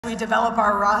We develop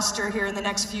our roster here in the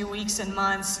next few weeks and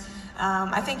months.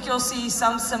 I think you'll see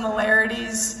some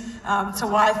similarities to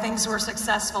why things were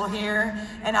successful here,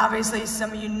 and obviously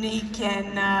some unique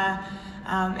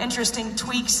and interesting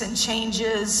tweaks and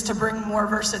changes to bring more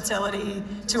versatility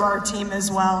to our team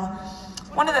as well.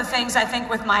 One of the things I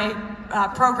think with my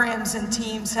programs and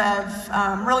teams have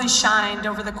really shined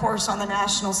over the course on the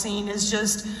national scene is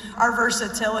just our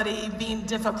versatility, being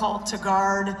difficult to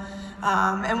guard.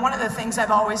 And one of the things I've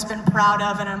always been proud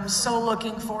of, and I'm so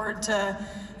looking forward to,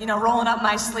 rolling up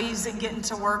my sleeves and getting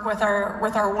to work with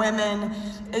our women,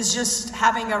 is just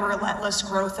having a relentless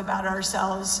growth about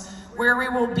ourselves. Where we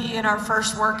will be in our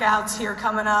first workouts here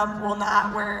coming up will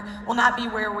not be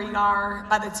where we are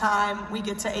by the time we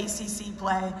get to ACC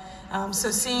play.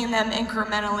 So seeing them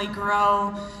incrementally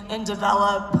grow and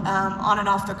develop on and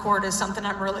off the court is something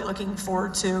I'm really looking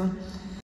forward to.